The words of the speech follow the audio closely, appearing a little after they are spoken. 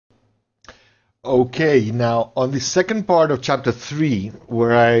Okay, now on the second part of chapter 3,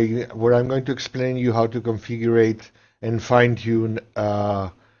 where I'm going to explain you how to configure and fine-tune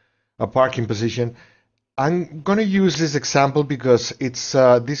a parking position, I'm going to use this example because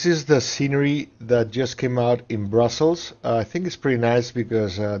this is the scenery that just came out in Brussels. I think it's pretty nice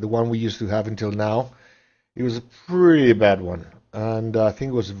because the one we used to have until now, it was a pretty bad one, and I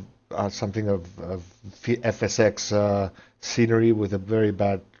think it was something of FSX scenery with a very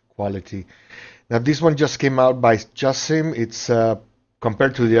bad quality. Now this one just came out by Jussim. It's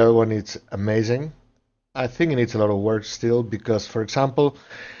compared to the other one, it's amazing. I think it needs a lot of work still because, for example,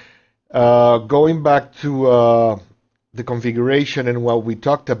 going back to the configuration and what we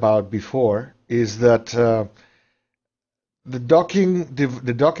talked about before is that the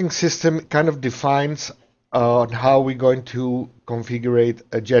docking system kind of defines on how we're going to configure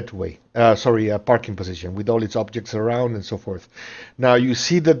a jetway, sorry, a parking position with all its objects around and so forth. Now you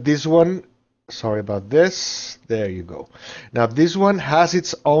see that this one, sorry about this, there you go. Now this one has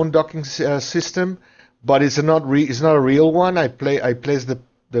its own docking system, but it's not a real one. I placed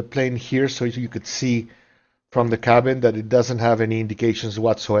the plane here so you could see from the cabin that it doesn't have any indications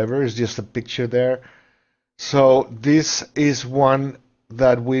whatsoever. It's just a picture there. So this is one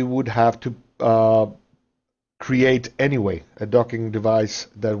that we would have to create anyway, a docking device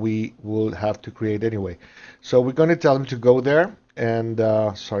that we will have to create anyway. So we're going to tell them to go there and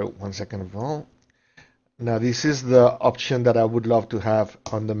sorry, one second of all. Now this is the option that I would love to have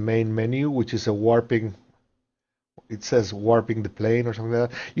on the main menu, which is a warping. It says warping the plane or something like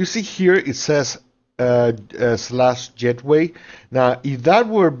that. You see here it says slash jetway. Now, if that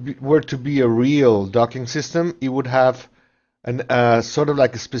were to be a real docking system, it would have an sort of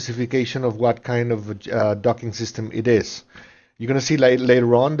like a specification of what kind of docking system it is. You're going to see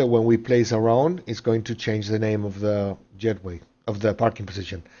later on that when we place around, it's going to change the name of the jetway of the parking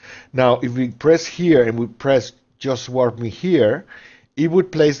position. Now, if we press here and we press just warp me here, it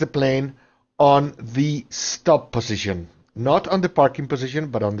would place the plane on the stop position, not on the parking position,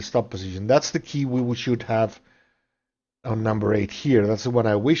 but on the stop position. That's the key we should have on number 8 here. That's the one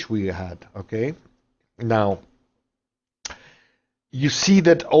I wish we had. Okay. Now, you see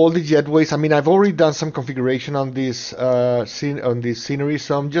that all the jetways. I mean, I've already done some configuration on this scenery,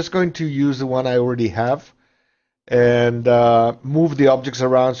 so I'm just going to use the one I already have and move the objects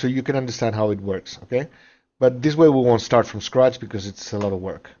around so you can understand how it works. Okay. But this way we won't start from scratch because it's a lot of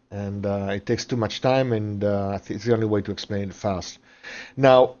work and it takes too much time, and it's the only way to explain it fast.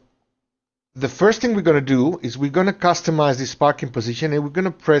 Now, the first thing we're going to do is we're going to customize this parking position, and we're going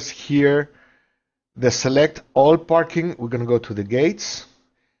to press here the select all parking. We're going to go to the gates,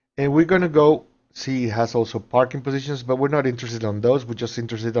 and we're going to go, see it has also parking positions, but we're not interested on those. We're just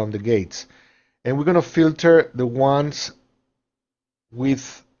interested on the gates. And we're going to filter the ones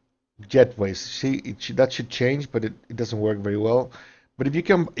with jetways. See, that should change, but it doesn't work very well. But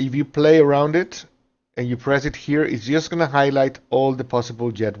if you play around it and you press it here, it's just going to highlight all the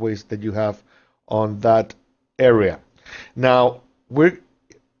possible jetways that you have on that area. Now,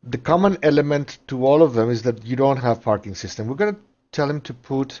 the common element to all of them is that you don't have parking system. We're going to tell him to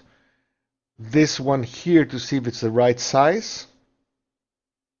put this one here to see if it's the right size.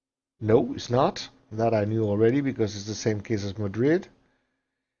 No, it's not. That I knew already because it's the same case as Madrid.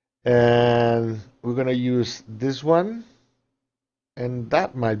 And we're going to use this one, and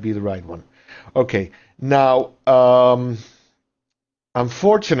that might be the right one. Okay, now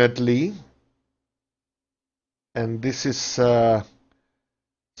unfortunately, and this is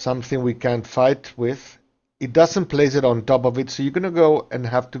something we can't fight with, it doesn't place it on top of it, so you're going to go and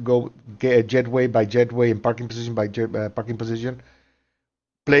have to go get jetway by jetway and parking position by parking position,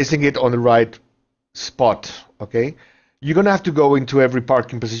 placing it on the right spot. Okay, you're going to have to go into every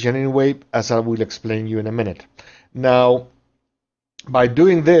parking position anyway, as I will explain you in a minute. Now, by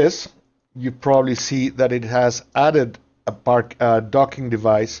doing this, you probably see that it has added a docking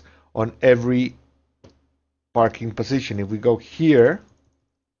device on every parking position. If we go here,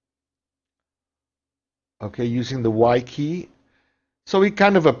 okay, using the Y key, so it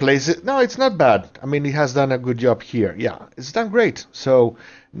kind of places it. No, it's not bad. I mean, it has done a good job here. Yeah, it's done great. So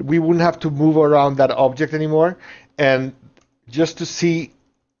we wouldn't have to move around that object anymore. And just to see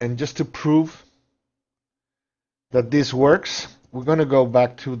and just to prove that this works, we're going to go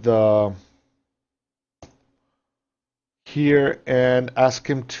back to the here and ask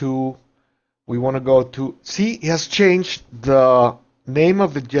him to, we want to go to, see, he has changed the name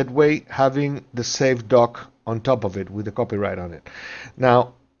of the jetway having the save dock on top of it with the copyright on it.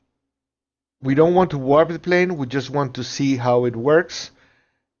 Now, we don't want to warp the plane, we just want to see how it works.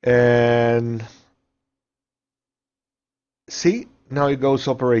 And see, now it goes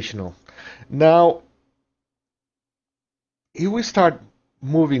operational. Now, if we start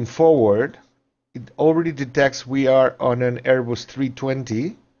moving forward, it already detects we are on an Airbus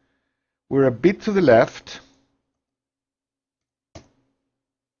 320. We're a bit to the left.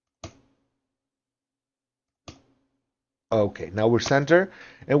 Okay, now we're center,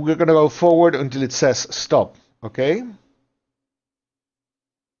 and we're going to go forward until it says stop. Okay?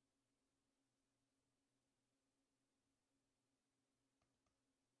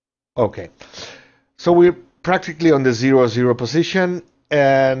 Okay. So we're practically on the 0, 0 position,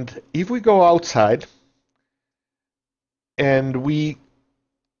 and if we go outside and we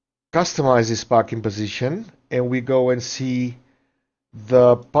customize this parking position and we go and see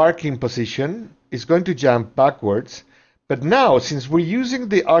the parking position, it's going to jump backwards. But now, since we're using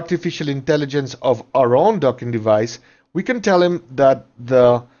the artificial intelligence of our own docking device, we can tell him that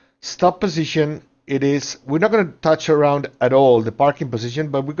the stop position, we're not going to touch around at all the parking position,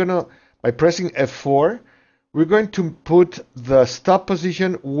 but we're going to, by pressing F4, we're going to put the stop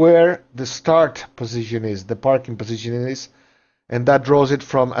position where the start position is, the parking position is, and that draws it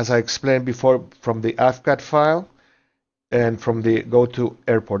from, as I explained before, from the AFCAT file and from the go to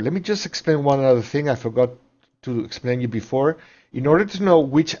airport. Let me just explain one other thing I forgot to explain you before. In order to know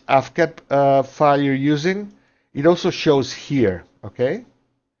which AFCAT file you're using, it also shows here, okay?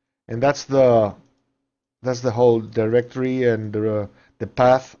 And that's the whole directory and the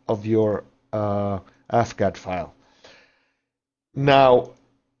path of your AFCAT file. Now,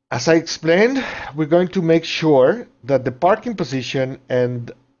 as I explained, we're going to make sure that the parking position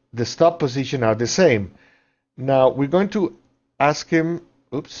and the stop position are the same. Now, we're going to ask him,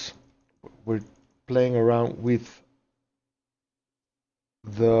 oops, we're playing around with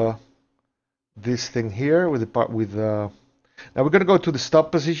this thing here with now we're going to go to the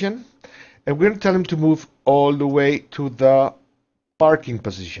stop position, and we're going to tell him to move all the way to the parking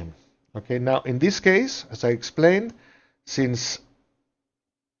position. Okay, now in this case, as I explained, since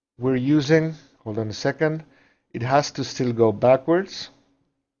we're using, hold on a second, it has to still go backwards,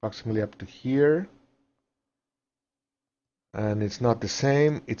 approximately up to here. And it's not the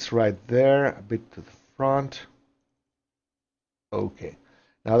same, it's right there, a bit to the front. Okay,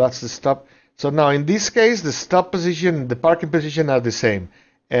 now that's the stop. So now in this case, the stop position and the parking position are the same.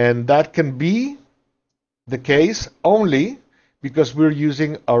 And that can be the case only because we're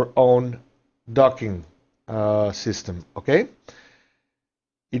using our own docking system, okay?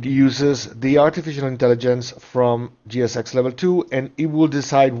 It uses the artificial intelligence from GSX level 2, and it will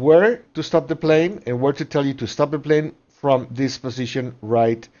decide where to stop the plane and where to tell you to stop the plane from this position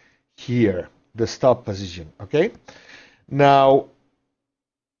right here, the stop position, okay? Now,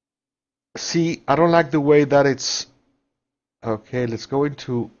 see, I don't like the way that it's, okay, let's go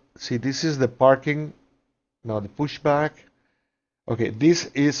into, see, this is the parking, now the pushback. Okay, this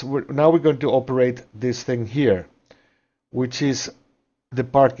is, now we're going to operate this thing here, which is the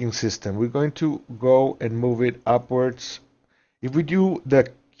parking system. We're going to go and move it upwards. If we do the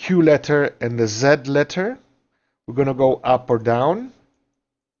Q letter and the Z letter, we're going to go up or down.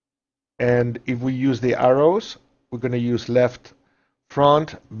 And if we use the arrows, we're going to use left,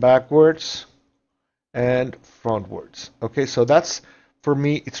 front, backwards, and frontwards. Okay, so that's, for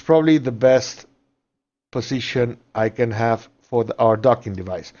me, it's probably the best position I can have for our docking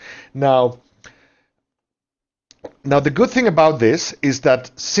device. Now, the good thing about this is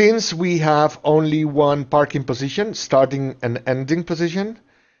that since we have only one parking position, starting and ending position,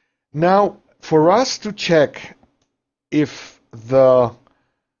 now for us to check if the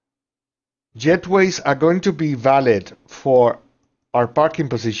jetways are going to be valid for our parking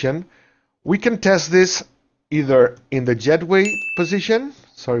position, we can test this either in the jetway position.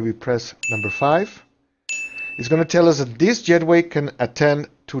 Sorry, we press number 5. It's going to tell us that this jetway can attend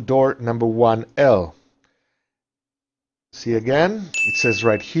to door number 1L. See again, it says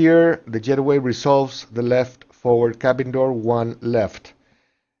right here, the jetway resolves the left forward cabin door 1 left.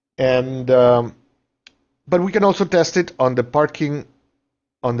 And but we can also test it on the parking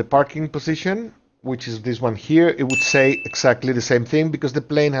position, which is this one here. It would say exactly the same thing because the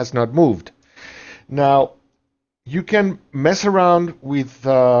plane has not moved. Now, you can mess around with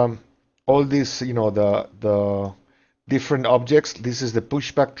all this, you know, the different objects. This is the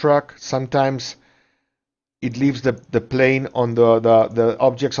pushback truck. Sometimes it leaves the plane on the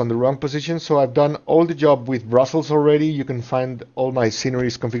objects on the wrong position. So I've done all the job with Brussels already. You can find all my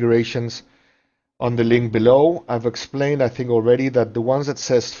sceneries configurations on the link below. I've explained, I think already, that the ones that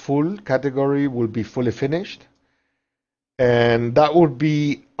says full category will be fully finished. And that would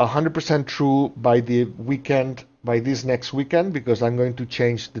be 100% true by the weekend, by this next weekend, because I'm going to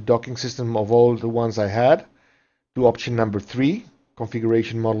change the docking system of all the ones I had to option number 3,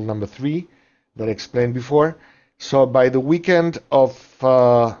 configuration model number 3 that I explained before. So by the weekend of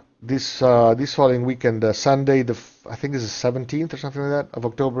this following weekend, Sunday, I think it's the 17th or something like that of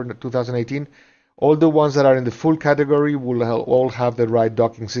October 2018, all the ones that are in the full category will all have the right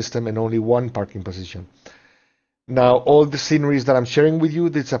docking system and only one parking position. Now, all the sceneries that I'm sharing with you,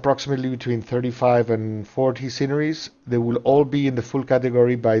 it's approximately between 35 and 40 sceneries. They will all be in the full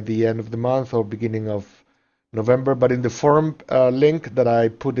category by the end of the month or beginning of November. But in the forum link that I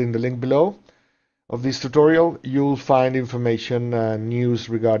put in the link below of this tutorial, you'll find information, news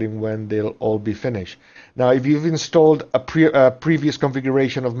regarding when they'll all be finished. Now, if you've installed a previous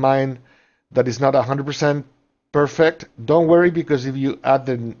configuration of mine that is not 100% perfect, don't worry, because if you add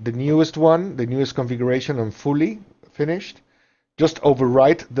the newest one, the newest configuration and fully finished, just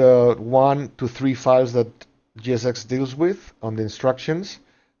overwrite the 1 to 3 files that GSX deals with on the instructions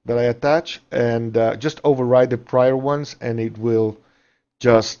that I attach, and just overwrite the prior ones, and it will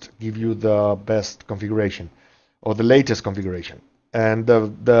just give you the best configuration or the latest configuration. And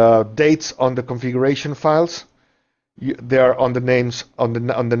the dates on the configuration files, they are on the names on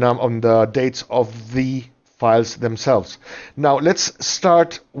the dates of the files themselves. Now let's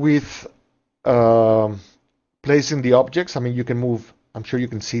start with placing the objects. I mean, you can move, I'm sure you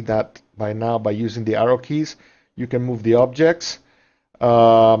can see that by now by using the arrow keys. You can move the objects.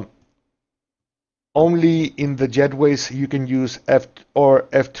 Only in the jetways you can use F2 or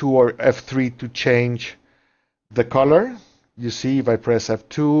F3 to change the color. You see, if I press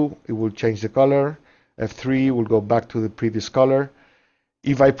F2, it will change the color. F3 will go back to the previous color.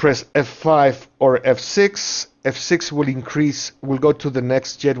 If I press F5 or F6, F6 will go to the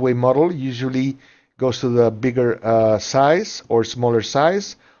next jetway model, usually goes to the bigger size or smaller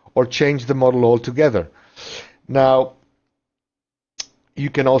size, or change the model altogether. Now, you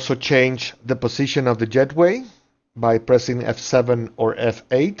can also change the position of the jetway by pressing F7 or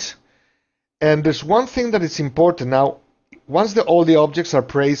F8. And there's one thing that is important. Now, once all the objects are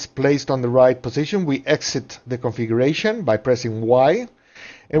placed on the right position, we exit the configuration by pressing Y.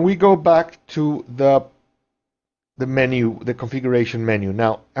 And we go back to the menu, the configuration menu.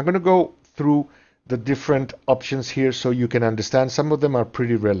 Now, I'm going to go through the different options here so you can understand. Some of them are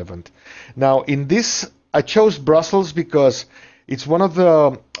pretty relevant. Now, in this, I chose Brussels because it's one of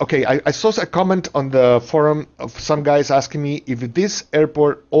the... Okay, I saw a comment on the forum of some guys asking me if this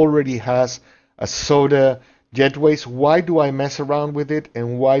airport already has a SODA jetways, why do I mess around with it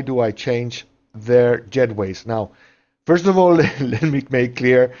and why do I change their jetways? Now, first of all, let me make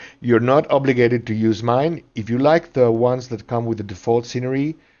clear, you're not obligated to use mine. If you like the ones that come with the default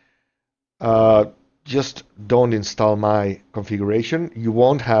scenery, just don't install my configuration. You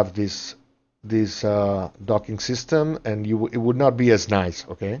won't have this docking system, and it would not be as nice,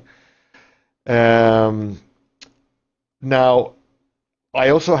 okay? Now, I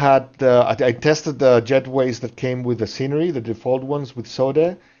also had, I tested the jetways that came with the scenery, the default ones with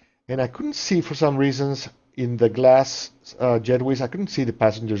SODA, and I couldn't see, for some reasons, in the glass jetways, I couldn't see the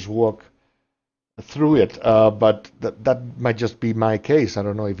passengers walk through it, but that might just be my case. I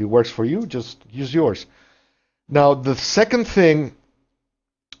don't know if it works for you, just use yours. Now, the second thing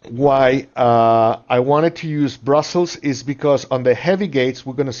why I wanted to use Brussels is because on the heavy gates,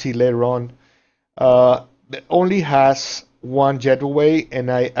 we're going to see later on, it only has one jetway, and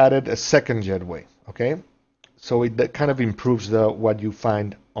I added a second jetway, okay? So that kind of improves what you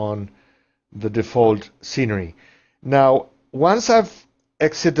find on the default scenery. Now, once I've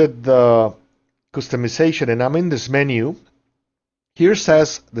exited the customization and I'm in this menu, here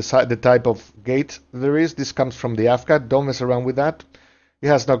says the type of gate there is. This comes from the AFCAT. Don't mess around with that. It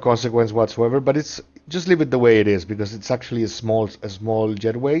has no consequence whatsoever, but just leave it the way it is because it's actually a small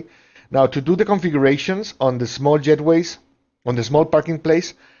jetway. Now, to do the configurations on the small jetways, on the small parking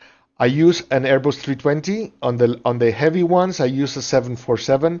place, I use an Airbus 320. On the heavy ones, I use a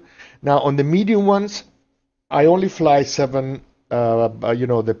 747. Now, on the medium ones, I only fly the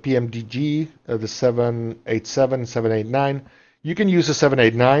PMDG, the 787, 789. You can use a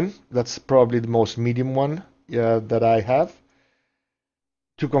 789. That's probably the most medium one that I have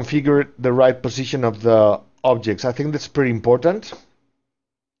to configure the right position of the objects. I think that's pretty important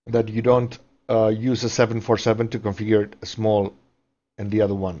that you don't use a 747 to configure a small and the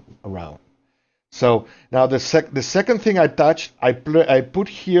other one around. So now the second thing I touched, I put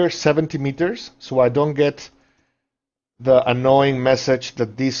here 70 meters so I don't get the annoying message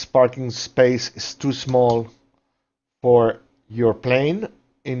that this parking space is too small for your plane.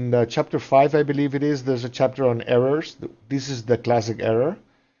 In chapter 5, I believe it is, there's a chapter on errors. This is the classic error.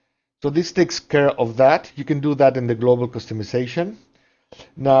 So this takes care of that. You can do that in the global customization.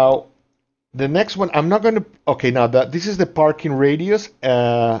 Now, The next one, I'm not going to, okay, now this is the parking radius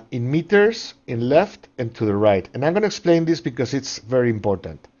in meters, in left and to the right. And I'm going to explain this because it's very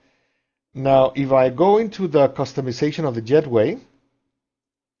important. Now, if I go into the customization of the jetway,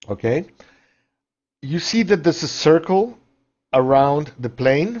 okay, you see that there's a circle around the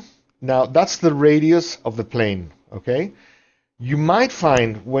plane. Now, that's the radius of the plane, okay? You might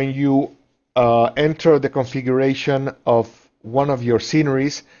find when you enter the configuration of one of your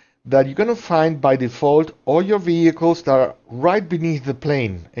sceneries that you're going to find by default all your vehicles that are right beneath the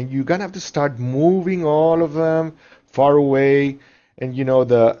plane, and you're going to have to start moving all of them far away. And you know,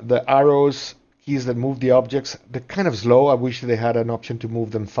 the arrows keys that move the objects, they're kind of slow. I wish they had an option to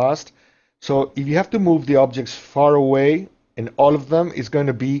move them fast. So if you have to move the objects far away, and all of them, is going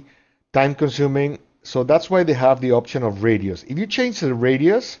to be time consuming. So that's why they have the option of radius. If you change the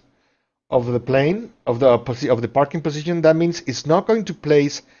radius of the plane, of the parking position, that means it's not going to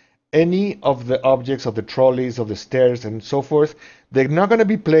place any of the objects, of the trolleys, of the stairs, and so forth. They're not going to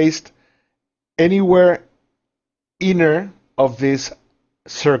be placed anywhere inner of this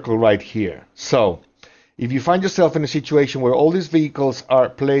circle right here. So if you find yourself in a situation where all these vehicles are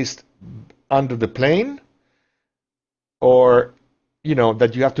placed under the plane, or you know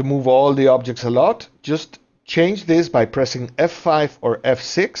that you have to move all the objects a lot, just change this by pressing F5 or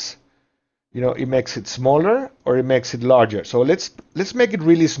F6. You know, it makes it smaller or it makes it larger. So let's make it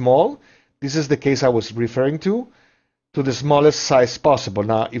really small. This is the case I was referring to the smallest size possible.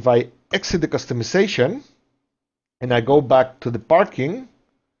 Now, if I exit the customization and I go back to the parking,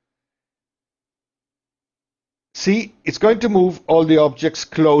 see, it's going to move all the objects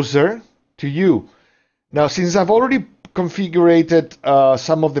closer to you. Now, since I've already configured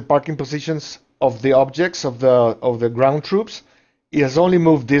some of the parking positions of the objects of the ground troops, it has only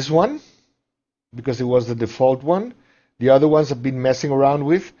moved this one because it was the default one. The other ones I've been messing around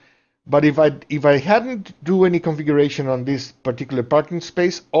with. But if I hadn't do any configuration on this particular parking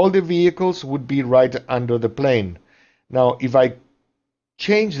space, all the vehicles would be right under the plane. Now, if I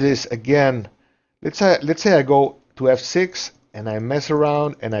change this again, let's say I go to F6 and I mess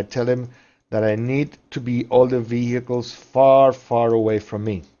around and I tell him that I need to be all the vehicles far, far away from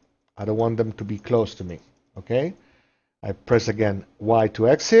me. I don't want them to be close to me. Okay? I press again Y to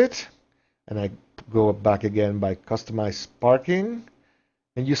exit, and I go back again by customize parking,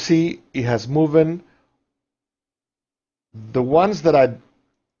 and you see it has moved the ones that I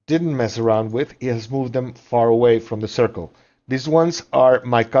didn't mess around with. It has moved them far away from the circle. These ones are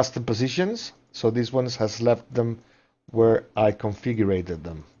my custom positions, so these ones has left them where I configured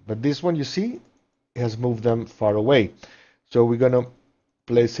them. But this one, you see, has moved them far away. So we're going to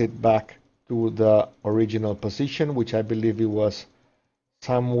place it back to the original position, which I believe it was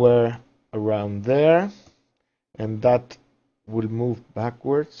somewhere around there. And that will move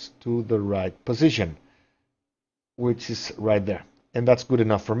backwards to the right position, which is right there. And that's good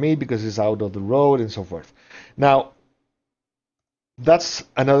enough for me because it's out of the road and so forth. Now, that's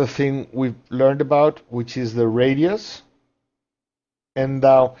another thing we've learned about, which is the radius. And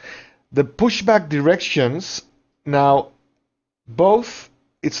now the pushback directions, now both,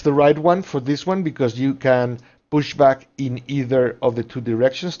 it's the right one for this one because you can push back in either of the two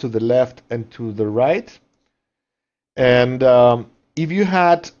directions, to the left and to the right. And if you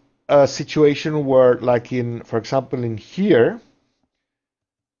had a situation where, like in, for example, in here,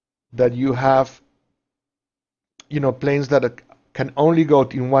 that you have, you know, planes that can only go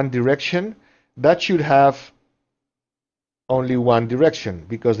in one direction, that should have only one direction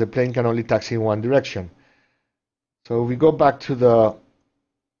because the plane can only taxi in one direction. So we go back to the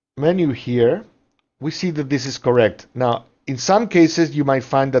menu here, we see that this is correct. Now, in some cases, you might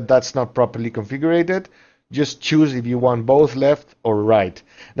find that that's not properly configured. Just choose if you want both left or right.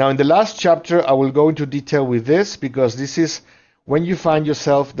 Now, in the last chapter, I will go into detail with this because this is when you find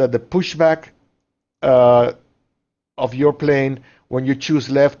yourself that the pushback of your plane, when you choose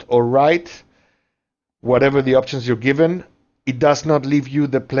left or right, whatever the options you're given, it does not leave you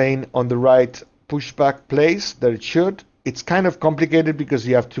the plane on the right pushback place that it should. It's kind of complicated because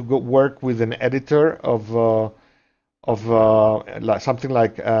you have to go work with an editor of like something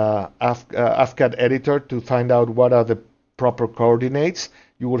like AFCAD editor to find out what are the proper coordinates.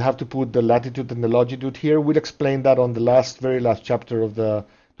 You will have to put the latitude and the longitude here. We'll explain that on the very last chapter of the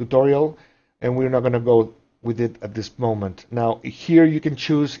tutorial, and we're not going to go with it at this moment. Now, here you can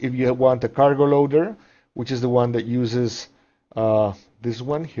choose if you want a cargo loader, which is the one that uses this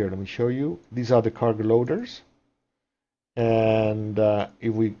one here. Let me show you. These are the cargo loaders. And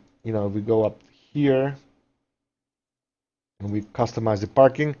if we go up here and we customize the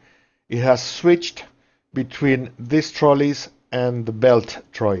parking, it has switched between these trolleys and the belt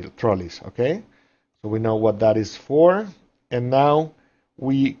trolleys. Okay, so we know what that is for, and now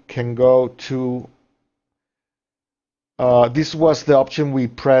we can go to this was the option we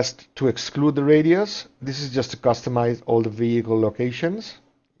pressed to exclude the radius. This is just to customize all the vehicle locations,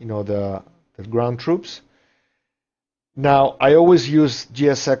 you know, the ground troops. Now, I always use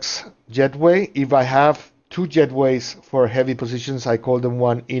GSX jetway. If I have two jetways for heavy positions, I call them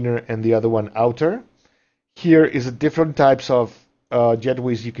one inner and the other one outer. Here is the different types of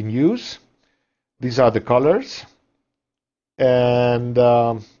jetways you can use. These are the colors. And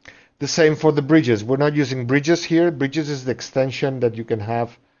the same for the bridges. We're not using bridges here. Bridges is the extension that you can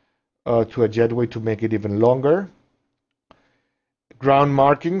have to a jetway to make it even longer. Ground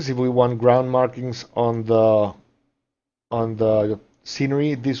markings, if we want ground markings on the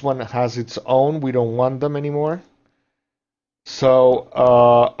scenery, this one has its own. We don't want them anymore. So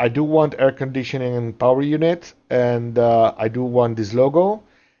I do want air conditioning and power unit, and I do want this logo,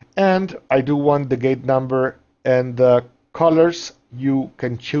 and I do want the gate number and the colors. You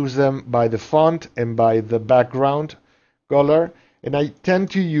can choose them by the font and by the background color, and I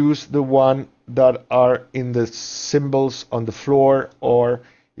tend to use the one that are in the symbols on the floor, or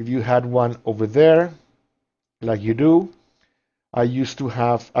if you had one over there like you do, I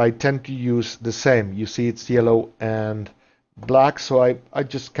tend to use the same. You see it's yellow and black, so I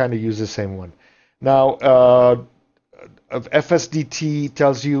just kind of use the same one. Now FSDT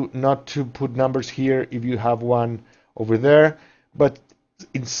tells you not to put numbers here if you have one over there, but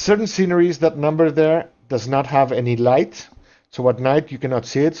in certain sceneries that number there does not have any light, so at night you cannot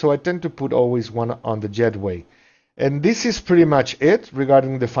see it, so I tend to put always one on the jetway. And this is pretty much it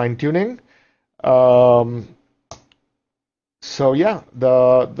regarding the fine-tuning. So yeah,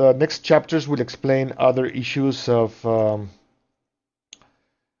 the next chapters will explain other issues of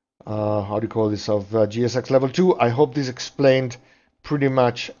how do you call this, of GSX level 2. I hope this explained pretty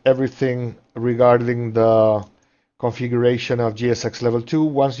much everything regarding the configuration of GSX level 2.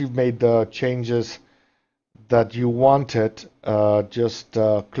 Once you've made the changes that you wanted, just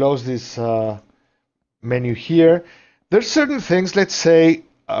close this menu here. There's certain things, let's say,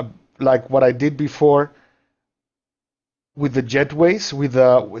 like what I did before with the jetways, with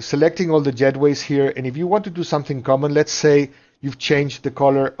selecting all the jetways here, and if you want to do something common, let's say you've changed the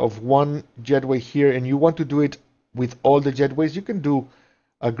color of one jetway here and you want to do it with all the jetways, you can do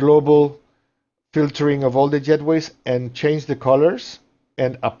a global filtering of all the jetways and change the colors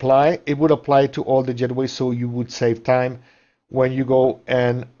and apply. It would apply to all the jetways, so you would save time when you go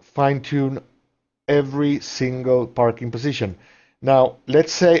and fine-tune every single parking position. Now,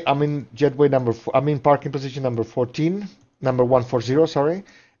 let's say I'm in parking position number 140, sorry,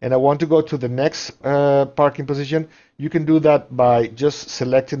 and I want to go to the next parking position. You can do that by just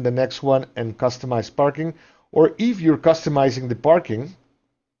selecting the next one and customize parking. Or if you're customizing the parking,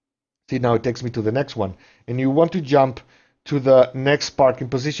 see, now it takes me to the next one, and you want to jump to the next parking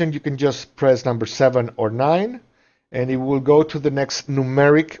position, you can just press number 7 or 9, and it will go to the next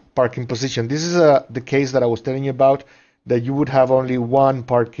numeric parking position. This is the case that I was telling you about, that you would have only one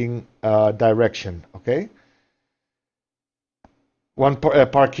parking direction, okay? One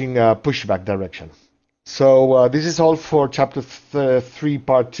parking pushback direction. So this is all for chapter 3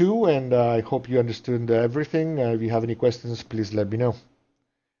 part 2, and I hope you understood everything. If you have any questions, please let me know.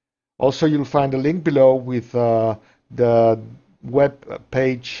 Also, you'll find a link below with the web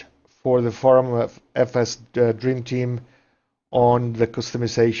page for the forum of FSDreamteam on the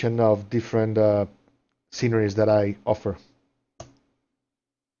customization of different sceneries that I offer.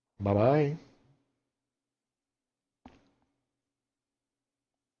 Bye-bye.